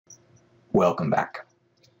Welcome back.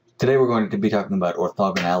 Today we're going to be talking about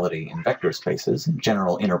orthogonality in vector spaces and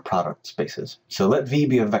general inner product spaces. So let V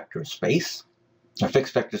be a vector space, a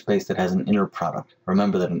fixed vector space that has an inner product.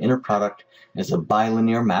 Remember that an inner product is a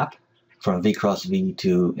bilinear map from V cross V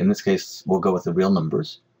to, in this case, we'll go with the real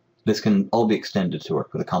numbers. This can all be extended to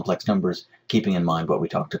work with the complex numbers, keeping in mind what we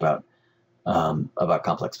talked about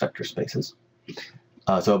complex vector spaces.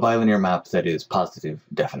 So a bilinear map that is positive,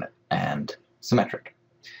 definite, and symmetric.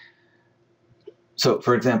 So,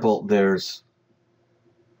 for example, there's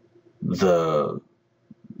the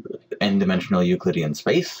n-dimensional Euclidean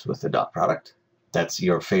space with the dot product. That's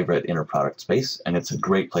your favorite inner product space, and it's a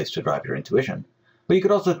great place to drive your intuition. But you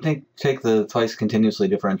could also take the twice continuously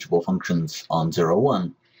differentiable functions on 0,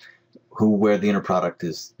 1, where the inner product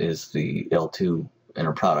is the L2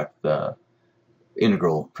 inner product, the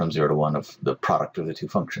integral from 0 to 1 of the product of the two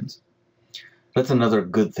functions. That's another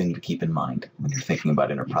good thing to keep in mind when you're thinking about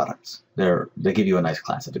inner products. They give you a nice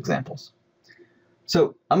class of examples.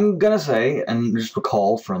 So I'm going to say, and just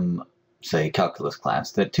recall from, say, calculus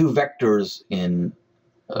class, that two vectors in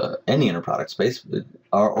any inner product space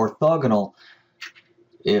are orthogonal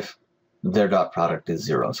if their dot product is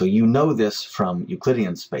 0. So you know this from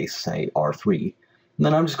Euclidean space, say R3, and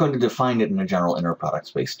then I'm just going to define it in a general inner product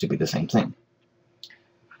space to be the same thing.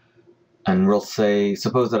 And we'll say,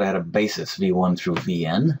 suppose that I had a basis V1 through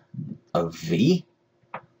Vn of V.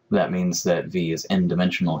 That means that V is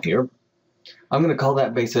n-dimensional here. I'm going to call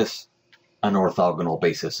that basis an orthogonal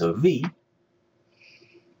basis of V.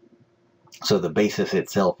 So the basis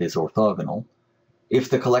itself is orthogonal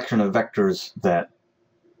if the collection of vectors that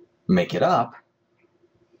make it up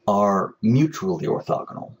are mutually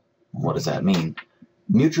orthogonal. What does that mean?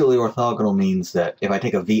 Mutually orthogonal means that if I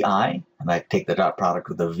take a Vi and I take the dot product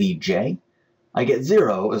with a Vj, I get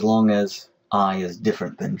 0 as long as I is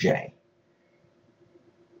different than j.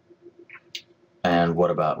 And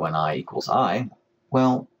what about when I equals I?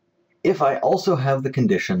 Well, if I also have the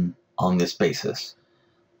condition on this basis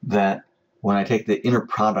that when I take the inner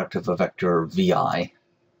product of a vector Vi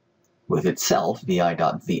with itself, Vi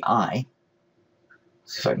dot Vi,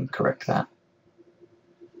 see if I can correct that,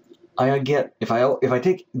 I get, if I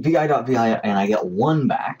take Vi dot Vi and I get 1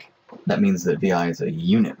 back, that means that Vi is a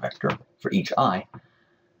unit vector for each I,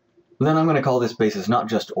 then I'm going to call this basis not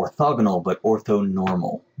just orthogonal, but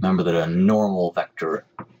orthonormal. Remember that a normal vector,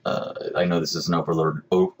 I know this is an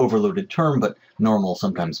overloaded term, but normal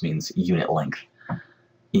sometimes means unit length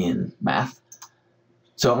in math.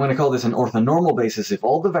 So I'm going to call this an orthonormal basis if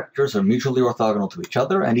all the vectors are mutually orthogonal to each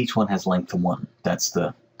other and each one has length 1. That's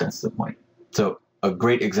the point. So a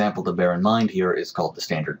great example to bear in mind here is called the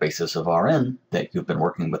standard basis of Rn that you've been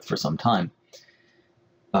working with for some time.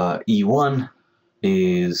 E1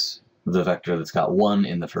 is the vector that's got 1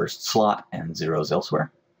 in the first slot and 0s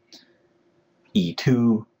elsewhere.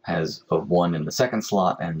 E2 has a 1 in the second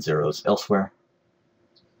slot and 0s elsewhere.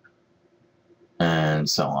 And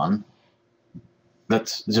so on.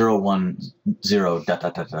 That's 0, 1, 0, dot,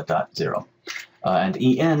 dot, dot, dot, dot, 0. And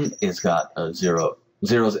En is got a 0,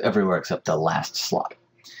 zeros everywhere except the last slot.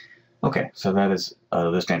 Okay, so that is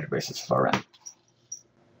the standard basis of Rn.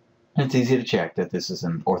 And it's easy to check that this is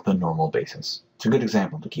an orthonormal basis. It's a good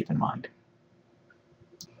example to keep in mind.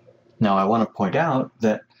 Now I want to point out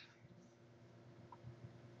that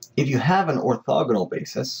if you have an orthogonal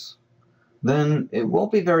basis, then it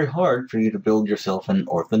won't be very hard for you to build yourself an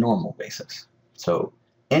orthonormal basis. So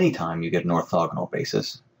anytime you get an orthogonal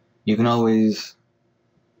basis, you can always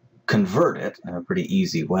convert it in a pretty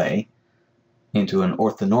easy way into an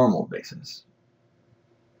orthonormal basis.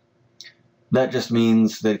 That just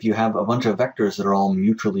means that if you have a bunch of vectors that are all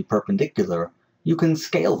mutually perpendicular, you can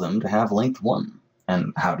scale them to have length 1.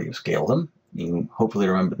 And how do you scale them? You hopefully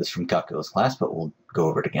remember this from calculus class, but we'll go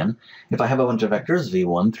over it again. If I have a bunch of vectors,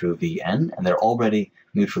 V1 through Vn, and they're already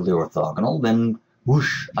mutually orthogonal, then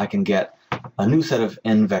whoosh, I can get a new set of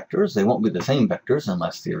n vectors. They won't be the same vectors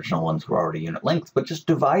unless the original ones were already unit length, but just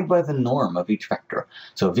divide by the norm of each vector.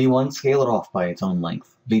 So V1, scale it off by its own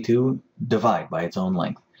length. V2, divide by its own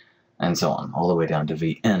length. And so on, all the way down to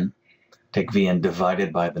Vn. Take Vn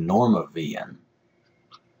divided by the norm of Vn.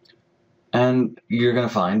 And you're going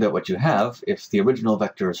to find that what you have, if the original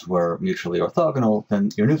vectors were mutually orthogonal, then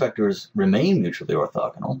your new vectors remain mutually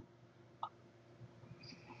orthogonal,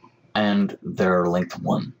 and they're length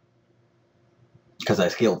 1. Because I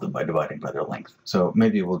scaled them by dividing by their length. So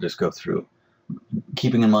maybe we'll just go through,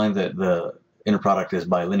 keeping in mind that the inner product is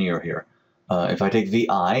bilinear here. If I take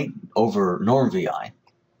Vi over norm Vi,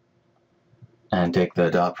 and take the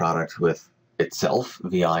dot product with itself,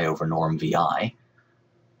 Vi over norm Vi,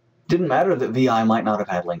 didn't matter that Vi might not have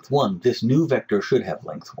had length 1. This new vector should have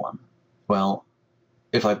length 1. Well,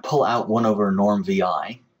 if I pull out 1 over norm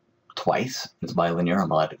vi twice, it's bilinear, I'm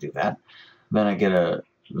allowed to do that, then I get a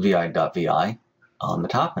vi dot vi on the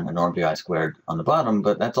top and a norm vi squared on the bottom,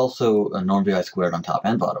 but that's also a norm vi squared on top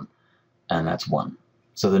and bottom, and that's 1.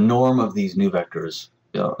 So the norm of these new vectors,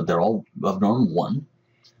 they're all of norm 1,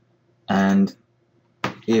 and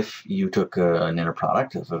if you took an inner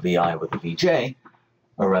product of a vi with a vj,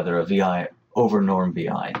 or rather a vi over norm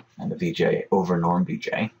vi and a vj over norm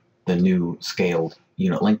vj, the new scaled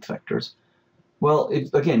unit length vectors, well,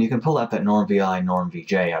 again, you can pull out that norm vi, norm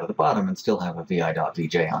vj out of the bottom and still have a vi dot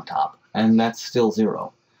vj on top, and that's still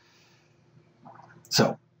 0.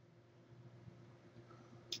 So,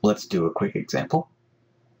 let's do a quick example.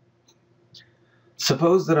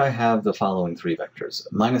 Suppose that I have the following 3 vectors: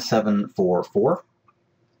 -7, 4, 4,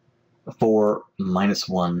 4,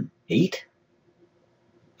 -1, 8,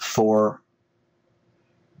 4,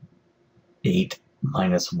 8,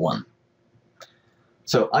 -1.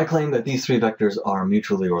 So I claim that these 3 vectors are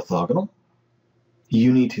mutually orthogonal.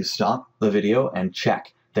 You need to stop the video and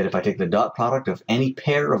check that if I take the dot product of any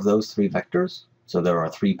pair of those 3 vectors, so there are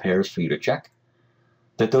 3 pairs for you to check,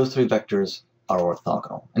 that those 3 vectors are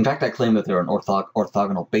orthogonal. In fact, I claim that they're an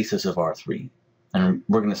orthogonal basis of R3, and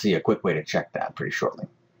we're going to see a quick way to check that pretty shortly.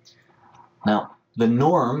 Now, the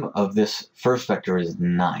norm of this first vector is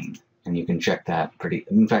 9, and you can check that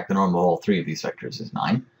in fact, the norm of all 3 of these vectors is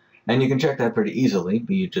 9, and you can check that pretty easily.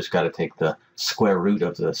 You just got to take the square root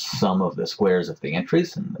of the sum of the squares of the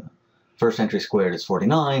entries, and the first entry squared is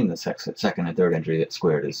 49, the second and third entry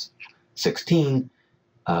squared is 16,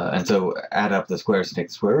 and so add up the squares and take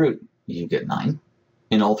the square root, you get 9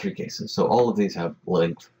 in all 3 cases. So all of these have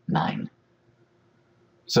length 9.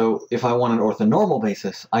 So if I want an orthonormal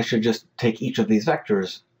basis, I should just take each of these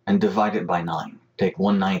vectors and divide it by 9. Take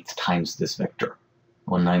 1/9 times this vector.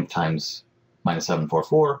 1/9 times -7, 4,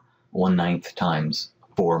 4, 1/9 times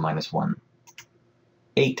 4 minus 1,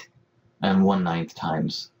 8, and 1/9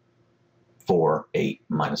 times 4, 8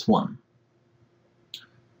 minus 1.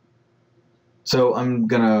 So I'm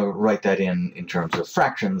going to write that in terms of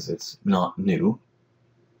fractions. It's not new.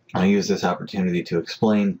 I use this opportunity to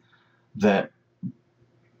explain that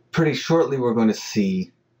pretty shortly we're going to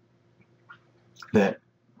see that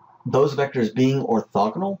those vectors being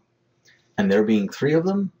orthogonal, and there being 3 of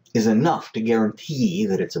them, is enough to guarantee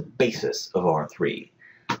that it's a basis of R3.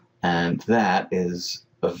 And that is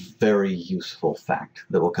a very useful fact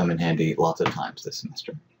that will come in handy lots of times this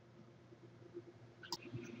semester.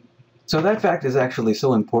 So that fact is actually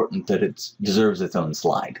so important that it deserves its own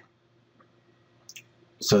slide.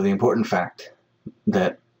 So the important fact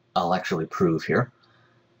that I'll actually prove here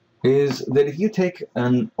is that if you take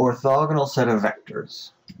an orthogonal set of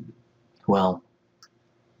vectors, well,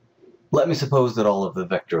 let me suppose that all of the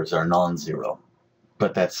vectors are non-zero,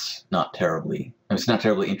 but it's not terribly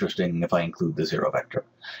interesting if I include the 0 vector.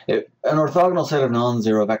 An orthogonal set of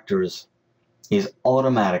non-zero vectors is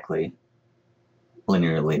automatically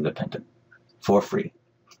linearly independent, for free.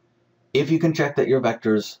 If you can check that your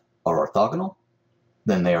vectors are orthogonal,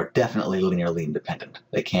 then they are definitely linearly independent.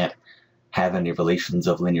 They can't have any relations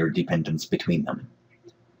of linear dependence between them.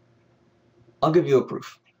 I'll give you a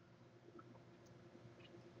proof.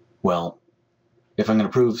 Well, if I'm going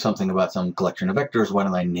to prove something about some collection of vectors, why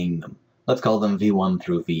don't I name them? Let's call them v1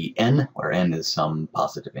 through vn, where n is some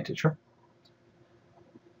positive integer.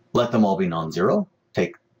 Let them all be non-zero.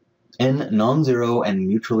 Take n non-zero and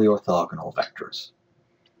mutually orthogonal vectors.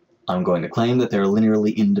 I'm going to claim that they're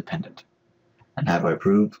linearly independent. And how do I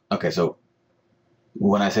prove? Okay, so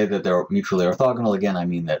when I say that they're mutually orthogonal, again, I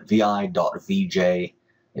mean that vi dot vj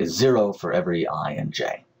is 0 for every I and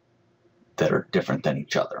j that are different than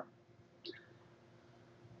each other.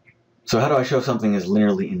 So how do I show something is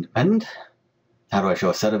linearly independent? How do I show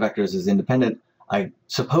a set of vectors is independent? I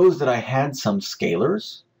suppose that I had some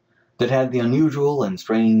scalars that had the unusual and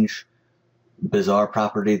strange, bizarre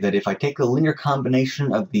property that if I take the linear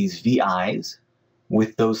combination of these vi's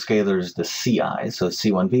with those scalars, the ci's, so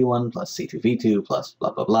c1v1 plus c2v2 plus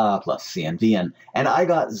blah blah blah plus cnvn, and I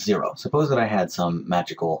got 0. Suppose that I had some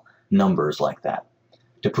magical numbers like that.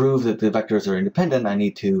 To prove that the vectors are independent, I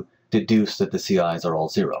need to deduce that the ci's are all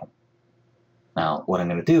 0. Now, what I'm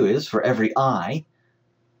going to do is, for every I,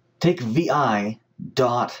 take vi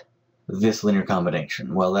dot this linear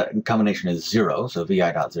combination. Well, that combination is 0, so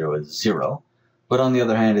vi dot 0 is 0. But on the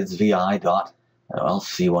other hand, it's vi dot, well,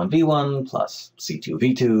 c1v1 plus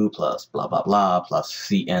c2v2 plus blah blah blah plus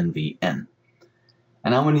cnvn.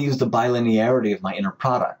 And I'm going to use the bilinearity of my inner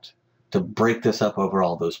product to break this up over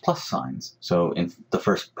all those plus signs. So in the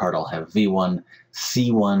first part, I'll have v1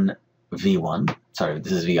 c1 v1. Sorry,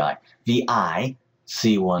 this is vi. vi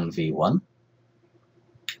C1v1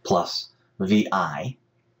 plus Vi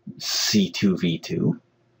C2v2.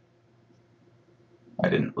 I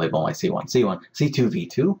didn't label my C1.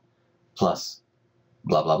 C2v2 plus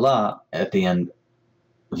blah blah blah at the end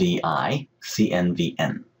Vi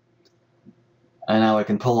CnVn. And now I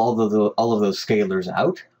can pull all of those scalars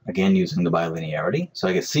out, again using the bilinearity. So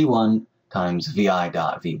I get C1 times Vi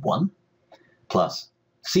dot V1 plus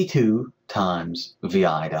C2 times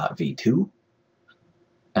Vi dot V2,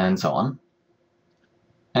 and so on.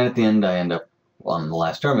 And at the end, I end up on the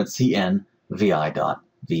last term at Cn Vi dot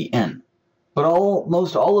Vn. But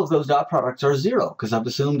almost all of those dot products are zero, because I've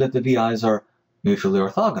assumed that the Vi's are mutually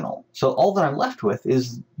orthogonal. So all that I'm left with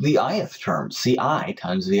is the ith term, Ci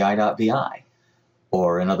times Vi dot Vi.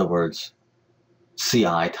 Or in other words,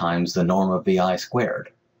 Ci times the norm of Vi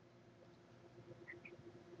squared.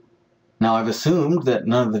 Now I've assumed that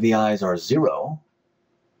none of the Vi's are zero,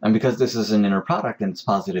 and because this is an inner product and it's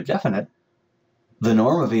positive definite, the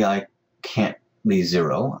norm of Vi can't be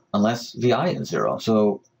zero unless Vi is zero.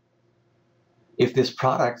 So if this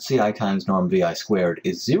product, Ci times norm Vi squared,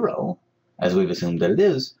 is zero, as we've assumed that it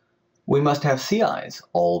is, we must have Ci's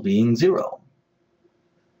all being zero.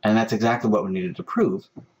 And that's exactly what we needed to prove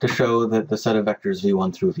to show that the set of vectors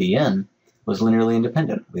v1 through vn was linearly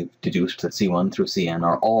independent. We've deduced that c1 through cn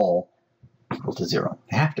are all equal to 0.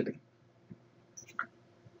 They have to be.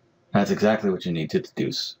 That's exactly what you need to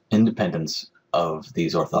deduce independence of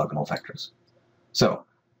these orthogonal vectors. So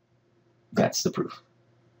that's the proof.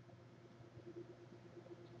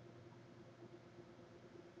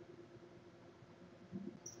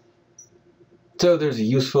 So there's a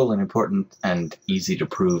useful and important and easy to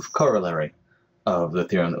prove corollary of the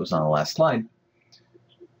theorem that was on the last slide.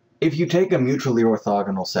 If you take a mutually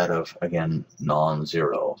orthogonal set of, again,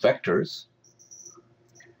 non-zero vectors,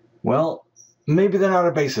 well, maybe they're not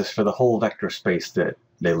a basis for the whole vector space that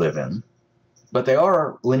they live in, but they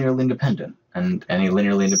are linearly independent, and any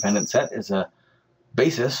linearly independent set is a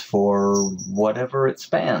basis for whatever it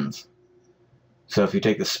spans. So if you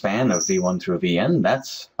take the span of v1 through vn,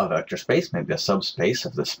 that's a vector space, maybe a subspace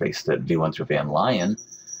of the space that v1 through vn lie in,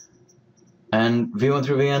 and v1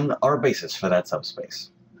 through vn are a basis for that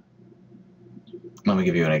subspace. Let me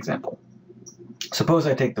give you an example. Suppose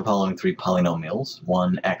I take the following three polynomials,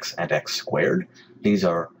 1x and x squared.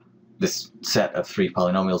 This set of three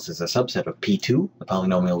polynomials is a subset of P2, the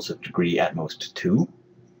polynomials of degree at most 2.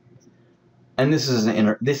 And this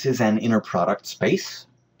is an inner product space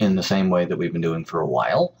in the same way that we've been doing for a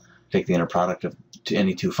while. Take the inner product of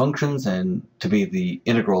any two functions and to be the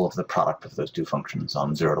integral of the product of those two functions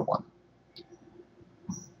on 0 to 1.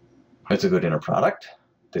 It's a good inner product.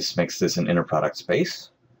 This makes this an inner product space.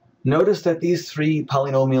 Notice that these three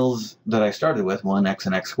polynomials that I started with, 1x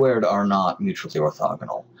and x squared, are not mutually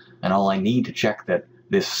orthogonal. And all I need to check that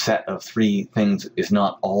this set of three things is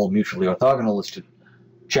not all mutually orthogonal is to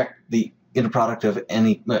check the inner product of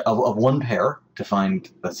one pair to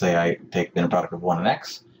find, let's say I take the inner product of 1 and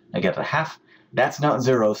x, I get a half. That's not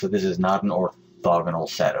 0, so this is not an orthogonal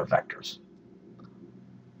set of vectors.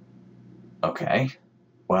 Okay,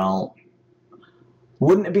 well,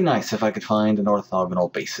 wouldn't it be nice if I could find an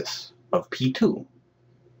orthogonal basis of P2?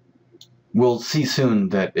 We'll see soon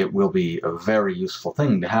that it will be a very useful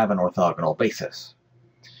thing to have an orthogonal basis.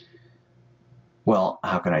 Well,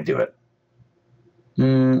 how can I do it?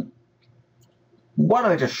 Why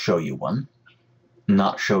don't I just show you one,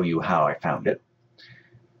 not show you how I found it.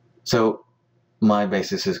 So my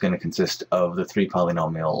basis is going to consist of the three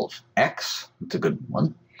polynomials x, it's a good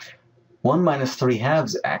one, 1 minus 3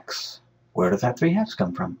 halves x. Where does that 3 halves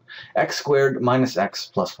come from? X squared minus x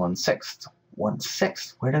plus 1/6.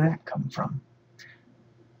 1/6, where did that come from?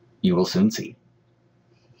 You will soon see.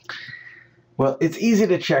 Well, it's easy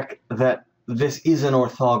to check that this is an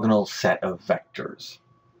orthogonal set of vectors.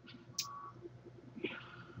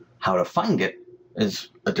 How to find it is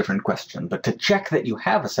a different question, but to check that you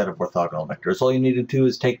have a set of orthogonal vectors, all you need to do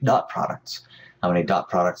is take dot products. How many dot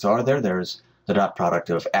products are there? There's the dot product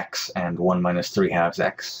of x and 1 minus 3 halves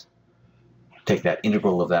x. Take that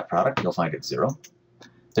integral of that product, you'll find it's 0.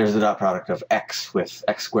 There's the dot product of x with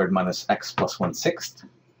x squared minus x plus 1/6.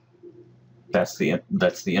 That's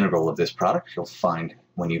the integral of this product. You'll find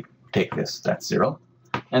when you take this, that's 0.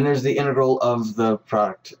 And there's the integral of the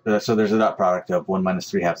product, so there's a dot product of 1 minus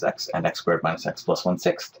 3 halves x and x squared minus x plus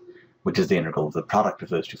 1/6, which is the integral of the product of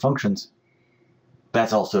those two functions.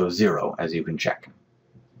 That's also 0, as you can check.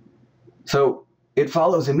 So it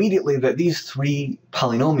follows immediately that these three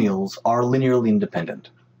polynomials are linearly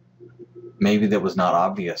independent. Maybe that was not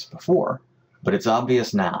obvious before, but it's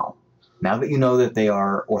obvious now. Now that you know that they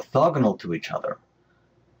are orthogonal to each other,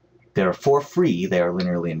 They're for free, they are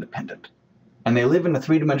linearly independent. And they live in a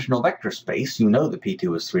three-dimensional vector space. You know that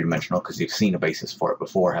P2 is three-dimensional because you've seen a basis for it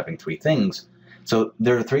before, having three things. So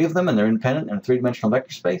there are three of them, and they're independent in a three-dimensional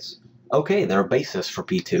vector space. Okay, they're a basis for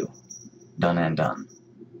P2. Done and done.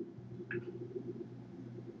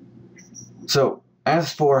 So,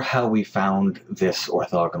 as for how we found this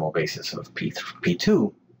orthogonal basis of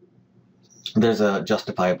P2, there's a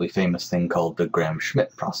justifiably famous thing called the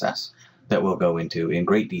Gram-Schmidt process that we'll go into in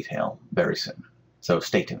great detail very soon. So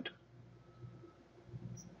stay tuned.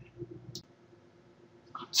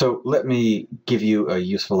 So let me give you a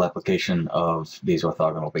useful application of these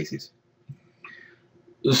orthogonal bases.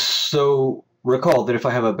 So recall that if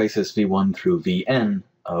I have a basis v1 through vn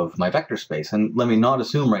of my vector space, and let me not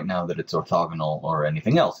assume right now that it's orthogonal or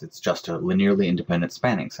anything else, it's just a linearly independent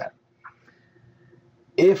spanning set.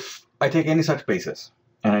 If I take any such basis,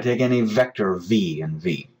 and I take any vector v in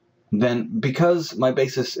v, then because my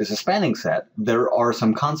basis is a spanning set, there are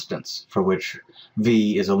some constants for which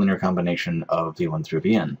v is a linear combination of v1 through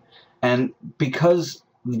vn. And because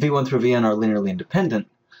v1 through vn are linearly independent,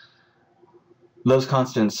 those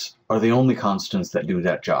constants are the only constants that do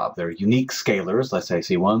that job. They're unique scalars, let's say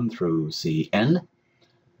c1 through cn,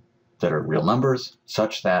 that are real numbers,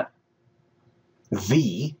 such that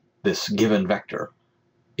v, this given vector,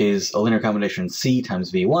 is a linear combination c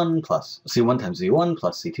times v1 plus c1 times v1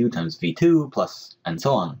 plus c2 times v2 plus and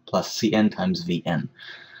so on, plus cn times vn.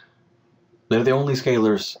 They're the only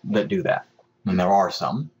scalars that do that, and there are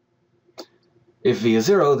some. If v is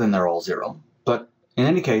 0, then they're all 0. But in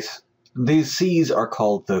any case, these c's are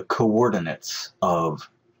called the coordinates of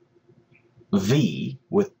v,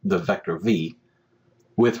 with the vector v,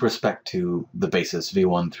 with respect to the basis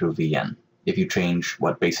v1 through vn. If you change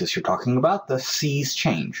what basis you're talking about, the c's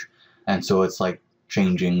change. And so it's like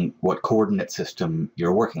changing what coordinate system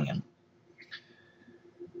you're working in.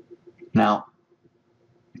 Now,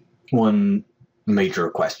 one major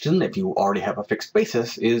question, if you already have a fixed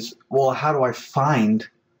basis, is, well, how do I find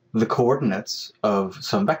the coordinates of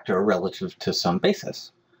some vector relative to some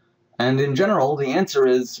basis? And in general, the answer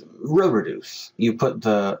is row reduce. You put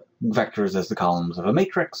the vectors as the columns of a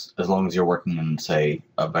matrix, as long as you're working in, say,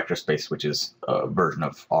 a vector space which is a version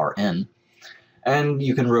of Rn, and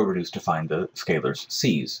you can row reduce to find the scalars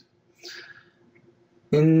c's.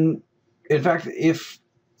 In fact,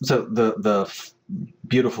 the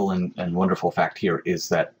beautiful and wonderful fact here is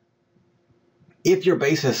that if your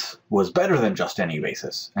basis was better than just any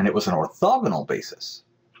basis, and it was an orthogonal basis,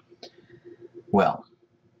 well,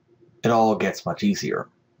 it all gets much easier.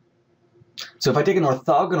 So if I take an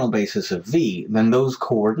orthogonal basis of v, then those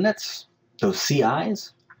coordinates, those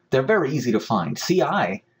ci's, they're very easy to find.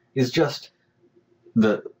 Ci is just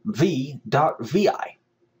the v dot vi.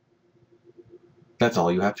 That's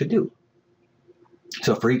all you have to do.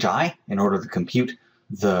 So for each I, in order to compute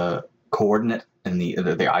the coordinate and the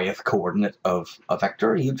ith coordinate of a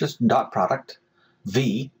vector, you just dot product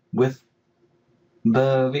v with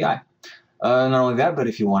the vi. Not only that, but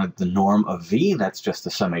if you wanted the norm of v, that's just the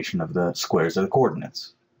summation of the squares of the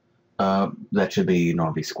coordinates. That should be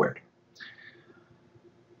norm v squared.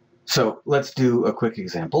 So let's do a quick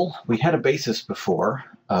example. We had a basis before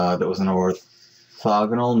that was an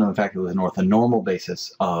orthogonal, no, in fact it was an orthonormal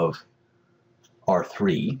basis of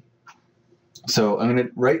R3. So I'm going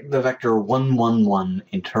to write the vector 1, 1, 1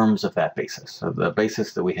 in terms of that basis. So the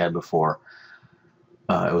basis that we had before,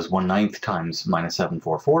 it was 1/9 times minus 7,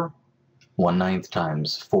 4, 4. 1/9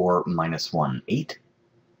 times 4 minus 1, 8,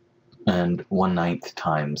 and 1/9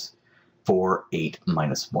 times 4, 8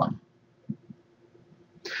 minus 1.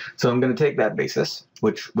 So I'm going to take that basis,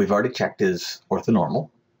 which we've already checked is orthonormal,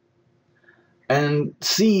 and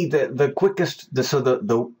see that the quickest,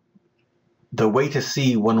 the way to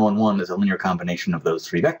see 1, 1, 1 as a linear combination of those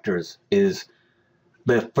three vectors is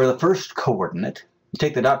for the first coordinate, you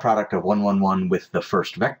take the dot product of 1, 1, 1 with the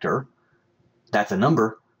first vector, that's a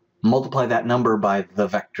number. Multiply that number by the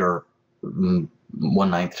vector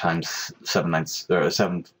 1/9 times 7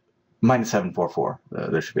 minus 7, 4, 4.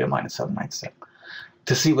 There should be a minus 7/9 step.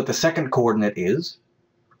 To see what the second coordinate is,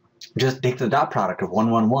 just take the dot product of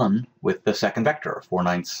 1, 1, 1 with the second vector,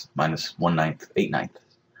 4/9 minus 1/9, 8/9,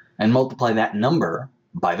 and multiply that number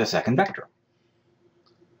by the second vector.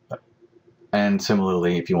 And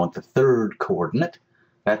similarly, if you want the third coordinate,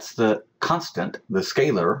 that's the constant, the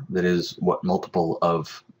scalar, that is what multiple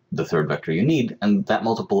of the third vector you need, and that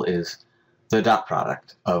multiple is the dot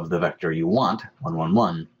product of the vector you want, 1, 1,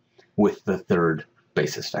 1, with the third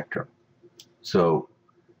basis vector. So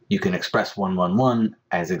you can express 1, 1, 1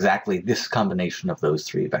 as exactly this combination of those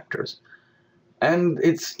three vectors. And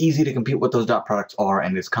it's easy to compute what those dot products are,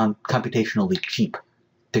 and it's computationally cheap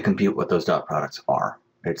to compute what those dot products are.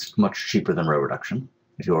 It's much cheaper than row reduction.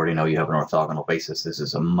 If you already know you have an orthogonal basis, this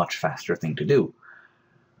is a much faster thing to do.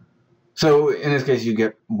 So in this case, you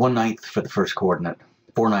get 1/9 for the first coordinate,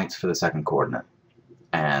 4/9 for the second coordinate,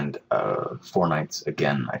 and 4/9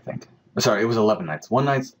 again, I think. Sorry, it was 11/9.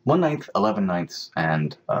 1/9, 11/9,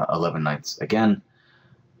 and 11/9 again.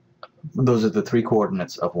 Those are the three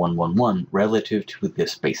coordinates of 1, 1, 1 relative to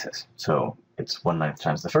this basis. So it's 1/9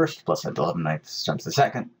 times the first, plus 11/9 times the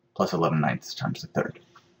second, plus 11/9 times the third.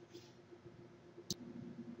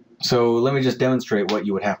 So let me just demonstrate what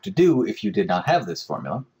you would have to do if you did not have this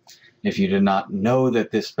formula. If you did not know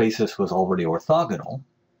that this basis was already orthogonal,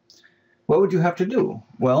 what would you have to do?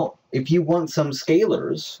 Well, if you want some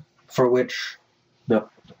scalars for which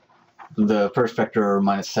the first vector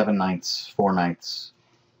minus 7/9, 4/9,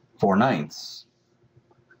 4/9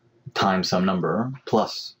 times some number,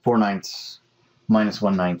 plus 4/9 minus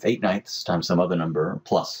 1/9, 8/9 times some other number,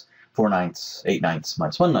 plus 4/9, 8/9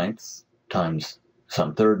 minus 1/9 times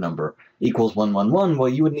some third number equals 1, 1, 1, well,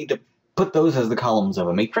 you would need to put those as the columns of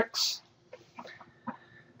a matrix,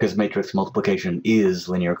 because matrix multiplication is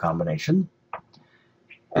linear combination.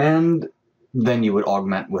 And then you would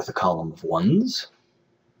augment with a column of 1s,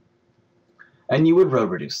 and you would row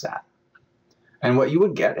reduce that. And what you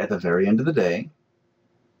would get at the very end of the day,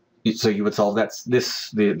 so you would solve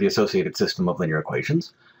the associated system of linear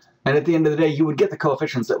equations, and at the end of the day, you would get the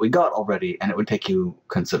coefficients that we got already, and it would take you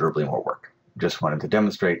considerably more work. Just wanted to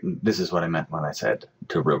demonstrate, this is what I meant when I said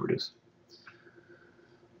to row reduce.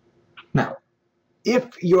 Now,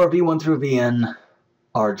 if your V1 through Vn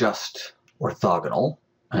are just orthogonal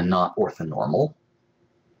and not orthonormal,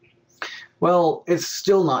 well, it's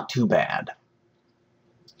still not too bad.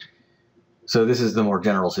 So this is the more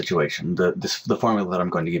general situation. The formula that I'm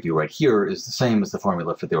going to give you right here is the same as the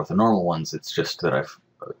formula for the orthonormal ones. It's just that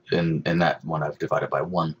in that one I've divided by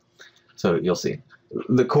 1. So you'll see.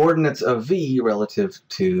 The coordinates of V relative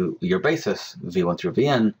to your basis, V1 through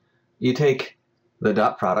Vn, you take the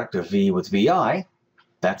dot product of V with Vi,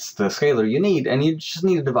 that's the scalar you need, and you just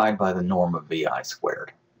need to divide by the norm of Vi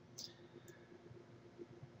squared.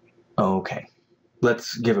 Okay,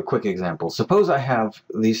 let's give a quick example. Suppose I have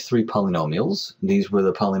these three polynomials. These were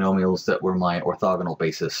the polynomials that were my orthogonal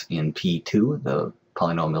basis in P2, the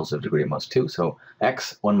polynomials of degree most 2. So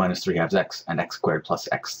x, 1 minus 3/2 x, and x squared plus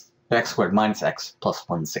x squared minus x plus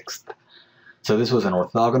 1/6. So this was an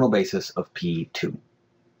orthogonal basis of P2.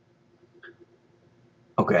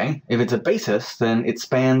 Okay, if it's a basis, then it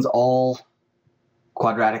spans all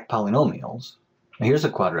quadratic polynomials. Here's a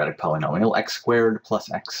quadratic polynomial, x squared plus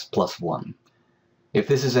x plus 1. If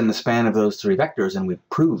this is in the span of those three vectors, and we've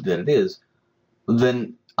proved that it is,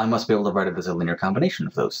 then I must be able to write it as a linear combination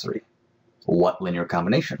of those three. What linear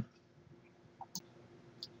combination?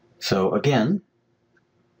 So again,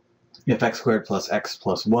 if x squared plus x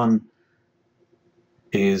plus 1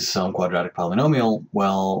 is some quadratic polynomial,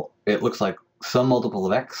 well, it looks like some multiple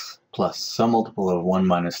of x plus some multiple of 1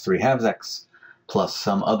 minus 3/2 x plus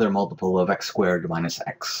some other multiple of x squared minus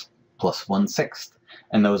x plus 1/6.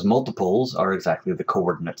 And those multiples are exactly the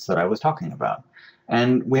coordinates that I was talking about.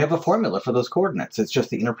 And we have a formula for those coordinates. It's just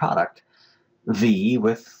the inner product, v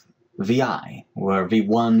with Vi, where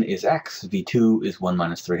V1 is x, V2 is 1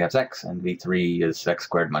 minus 3/2 x, and V3 is x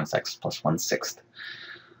squared minus x plus 1/6.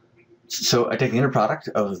 So I take the inner product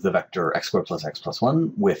of the vector x squared plus x plus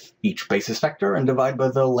 1 with each basis vector and divide by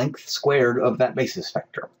the length squared of that basis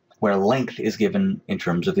vector, where length is given in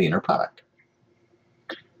terms of the inner product,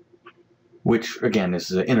 which again is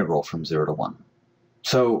the integral from 0 to 1.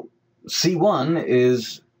 So C1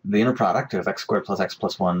 is the inner product of x squared plus x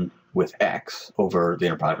plus 1 with x over the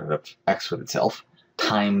inner product of x with itself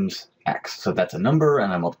times x. So that's a number,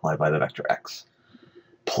 and I multiply by the vector x.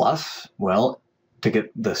 Plus, well, to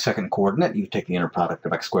get the second coordinate, you take the inner product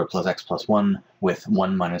of x squared plus x plus 1 with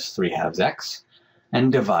 1 minus 3/2 x,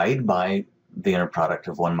 and divide by the inner product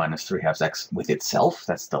of 1 minus 3/2 x with itself,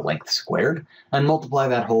 that's the length squared, and multiply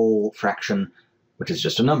that whole fraction, which is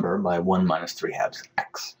just a number, by 1 minus 3/2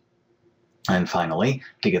 x. And finally,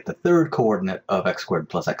 to get the third coordinate of x squared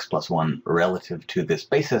plus x plus 1 relative to this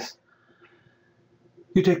basis,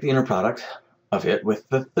 you take the inner product of it with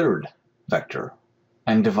the third vector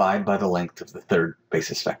and divide by the length of the third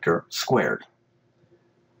basis vector squared.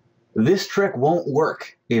 This trick won't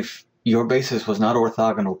work if your basis was not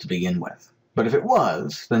orthogonal to begin with. But if it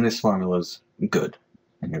was, then this formula is good,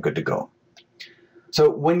 and you're good to go. So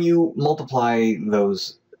when you multiply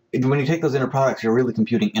those, when you take those inner products, you're really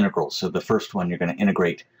computing integrals. So the first one, you're going to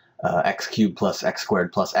integrate x cubed plus x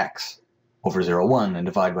squared plus x over 0, 1, and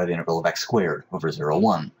divide by the integral of x squared over 0,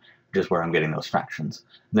 1. which is where I'm getting those fractions.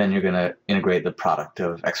 Then you're going to integrate the product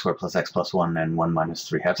of x squared plus x plus 1 and 1 minus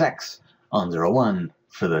 3 halves x on 0, 1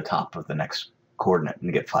 for the top of the next coordinate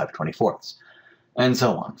and get 5/24ths, and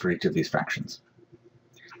so on for each of these fractions.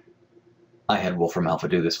 I had Wolfram Alpha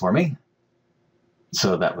do this for me,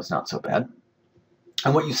 so that was not so bad.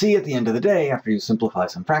 And what you see at the end of the day, after you simplify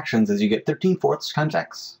some fractions, is you get 13/4 times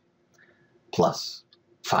x plus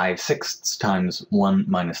 5/6 times 1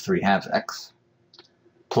 minus 3 halves x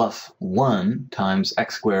plus 1 times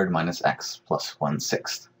x squared minus x plus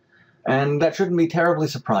 1/6. And that shouldn't be terribly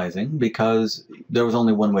surprising because there was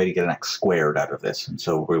only one way to get an x squared out of this, and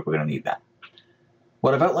so we're going to need that.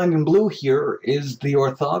 What I've outlined in blue here is the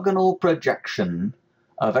orthogonal projection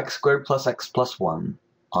of x squared plus x plus 1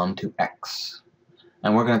 onto x.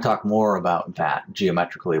 And we're going to talk more about that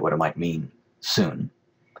geometrically, what it might mean soon.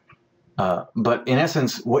 But in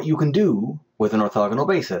essence, what you can do with an orthogonal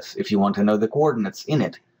basis, if you want to know the coordinates in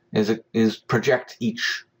it, is project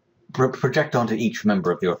onto each member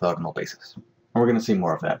of the orthogonal basis. And we're going to see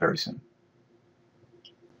more of that very soon.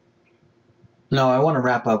 Now, I want to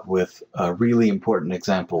wrap up with a really important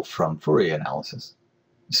example from Fourier analysis.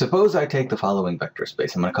 Suppose I take the following vector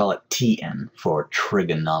space. I'm going to call it Tn for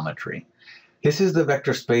trigonometry. This is the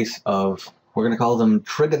vector space of, we're going to call them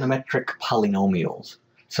trigonometric polynomials.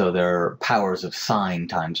 So they're powers of sine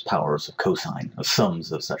times powers of cosine,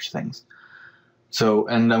 sums of such things. So,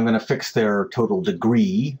 and I'm going to fix their total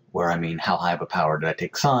degree, where I mean how high of a power did I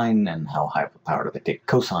take sine, and how high of a power did I take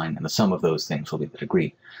cosine, and the sum of those things will be the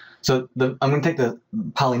degree. So I'm going to take the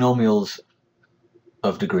polynomials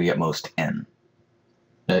of degree at most n,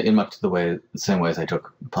 in much the same way as I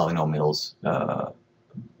took polynomials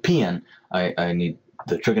Pn. I need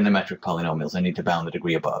the trigonometric polynomials. I need to bound the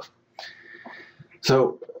degree above.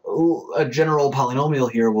 So a general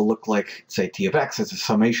polynomial here will look like, say, t of x. It's a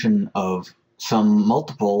summation of some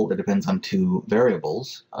multiple that depends on two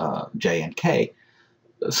variables, j and k,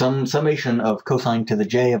 some summation of cosine to the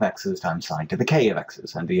j of x's times sine to the k of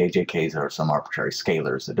x's, and the ajk's are some arbitrary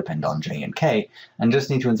scalars that depend on j and k, and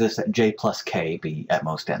just need to insist that j plus k be at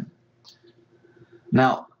most n.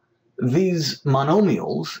 Now, these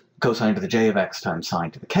monomials, cosine to the j of x times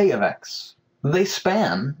sine to the k of x, they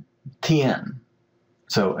span Tn.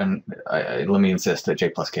 So, and let me insist that j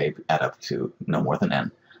plus k add up to no more than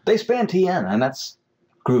n. They span Tn, and that's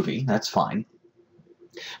groovy, that's fine.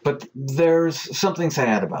 But there's something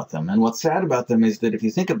sad about them, and what's sad about them is that if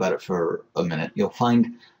you think about it for a minute, you'll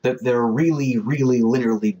find that they're really, really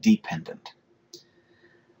linearly dependent.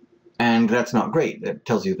 And that's not great. It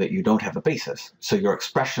tells you that you don't have a basis, so your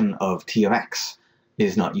expression of t of x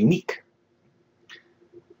is not unique.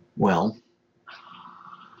 Well,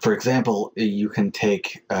 for example, you can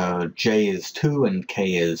take j is 2 and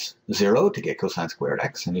k is 0 to get cosine squared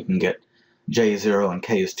x, and you can get j is 0 and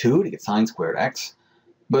k is 2 to get sine squared x.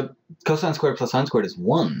 But cosine squared plus sine squared is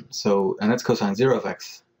 1, so, and that's cosine 0 of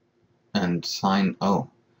x and sine,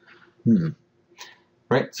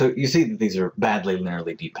 Right, so you see that these are badly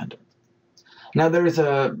linearly dependent. Now there is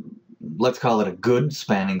a, let's call it a good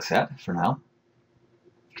spanning set for now.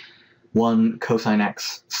 1 cosine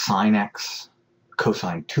x, sine x,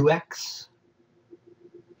 cosine 2x,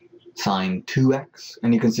 sine 2x,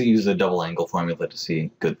 and you can see use the double angle formula to see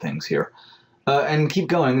good things here. And keep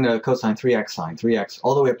going to cosine 3x, sine 3x,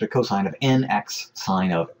 all the way up to cosine of nx,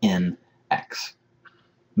 sine of nx.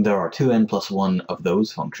 There are 2n plus 1 of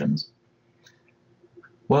those functions.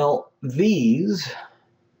 Well, these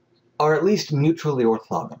are at least mutually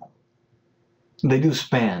orthogonal. They do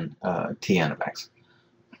span Tn of x.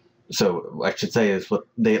 So I should say is what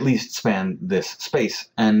they at least span this space,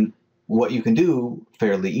 and what you can do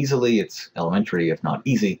fairly easily, it's elementary if not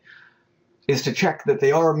easy, is to check that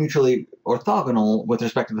they are mutually orthogonal with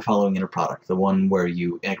respect to the following inner product, the one where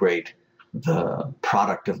you integrate the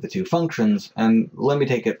product of the two functions, and let me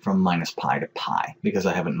take it from minus pi to pi, because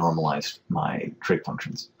I haven't normalized my trig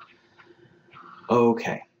functions.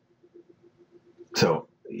 Okay. So,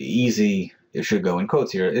 easy, it should go in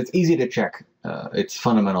quotes here, it's easy to check, it's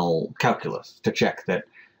fundamental calculus, to check that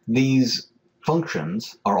these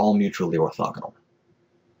functions are all mutually orthogonal.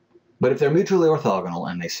 But if they're mutually orthogonal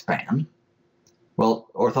and they span, well,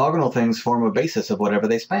 orthogonal things form a basis of whatever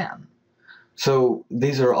they span. So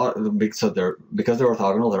these are, because they're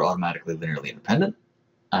orthogonal, they're automatically linearly independent,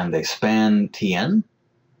 and they span Tn,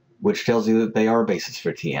 which tells you that they are a basis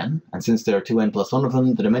for Tn, and since there are 2n plus 1 of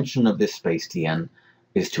them, the dimension of this space Tn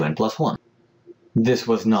is 2n plus 1. This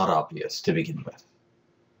was not obvious to begin with.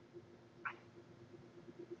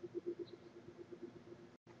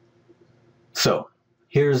 So,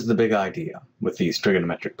 here's the big idea with these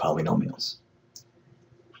trigonometric polynomials.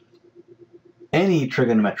 any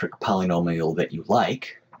trigonometric polynomial that you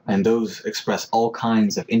like, and those express all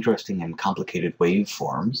kinds of interesting and complicated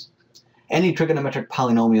waveforms, any trigonometric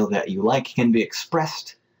polynomial that you like can be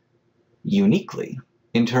expressed uniquely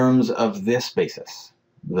in terms of this basis,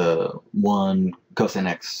 the 1 cosine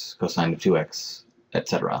x, cosine of 2x,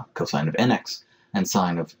 etc., cosine of nx, and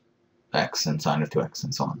sine of x, and sine of 2x,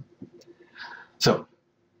 and so on. So,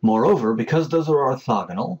 moreover, because those are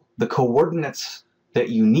orthogonal, the coordinates that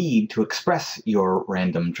you need to express your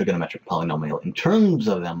random trigonometric polynomial in terms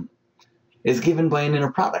of them is given by an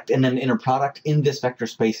inner product, and an inner product in this vector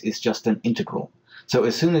space is just an integral. So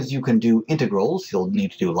as soon as you can do integrals, you'll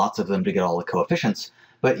need to do lots of them to get all the coefficients,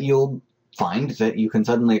 but you'll find that you can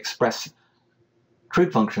suddenly express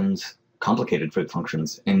trig functions, complicated trig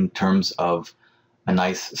functions, in terms of a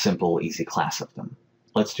nice, simple, easy class of them.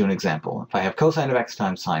 Let's do an example. If I have cosine of x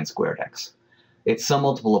times sine squared x, it's some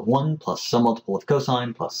multiple of 1 plus some multiple of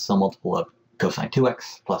cosine plus some multiple of cosine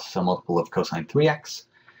 2x plus some multiple of cosine 3x.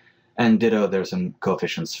 And ditto, there's some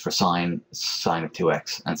coefficients for sine, sine of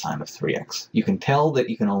 2x, and sine of 3x. You can tell that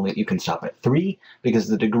you can stop at 3 because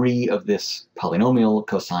the degree of this polynomial,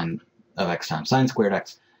 cosine of x times sine squared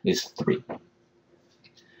x, is 3.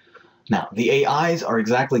 Now, the AIs are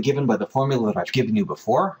exactly given by the formula that I've given you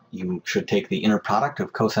before. You should take the inner product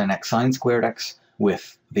of cosine x sine squared x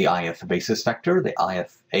with the ith basis vector, the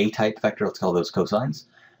ith A-type vector, let's call those cosines,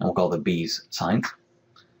 and we'll call the b's sines.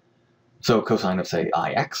 So cosine of, say,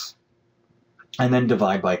 ix, and then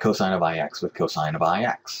divide by cosine of ix with cosine of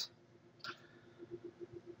ix.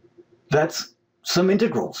 That's some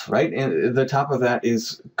integrals, right? And the top of that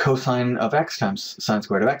is cosine of x times sine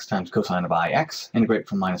squared of x times cosine of ix, integrate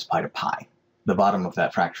from minus pi to pi. The bottom of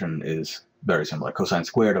that fraction is very similar, cosine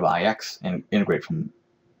squared of ix, and integrate from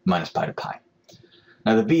minus pi to pi.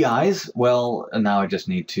 Now the bi's, well, now I just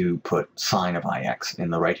need to put sine of ix in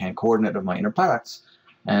the right-hand coordinate of my inner products,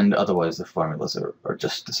 and otherwise the formulas are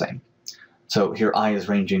just the same. So here I is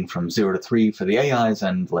ranging from 0 to 3 for the AIs,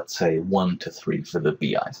 and let's say 1 to 3 for the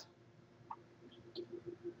BIs.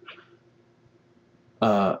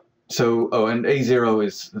 And A0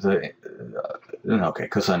 is the, okay,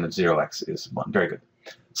 cosine of 0x is 1, very good.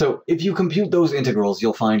 So if you compute those integrals,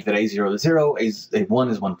 you'll find that A0 is 0, A1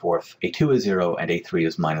 is 1/4, A2 is 0, and A3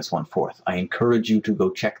 is minus 1/4. I encourage you to go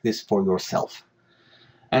check this for yourself.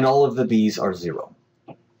 And all of the B's are 0.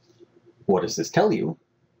 What does this tell you?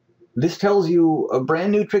 This tells you a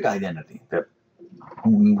brand new trig identity that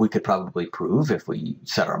we could probably prove if we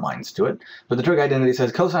set our minds to it. But the trig identity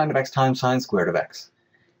says cosine of x times sine squared of x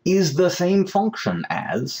is the same function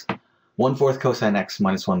as 1/4 cosine x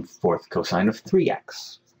minus 1/4 cosine of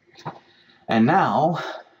 3x. And now,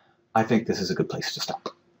 I think this is a good place to stop.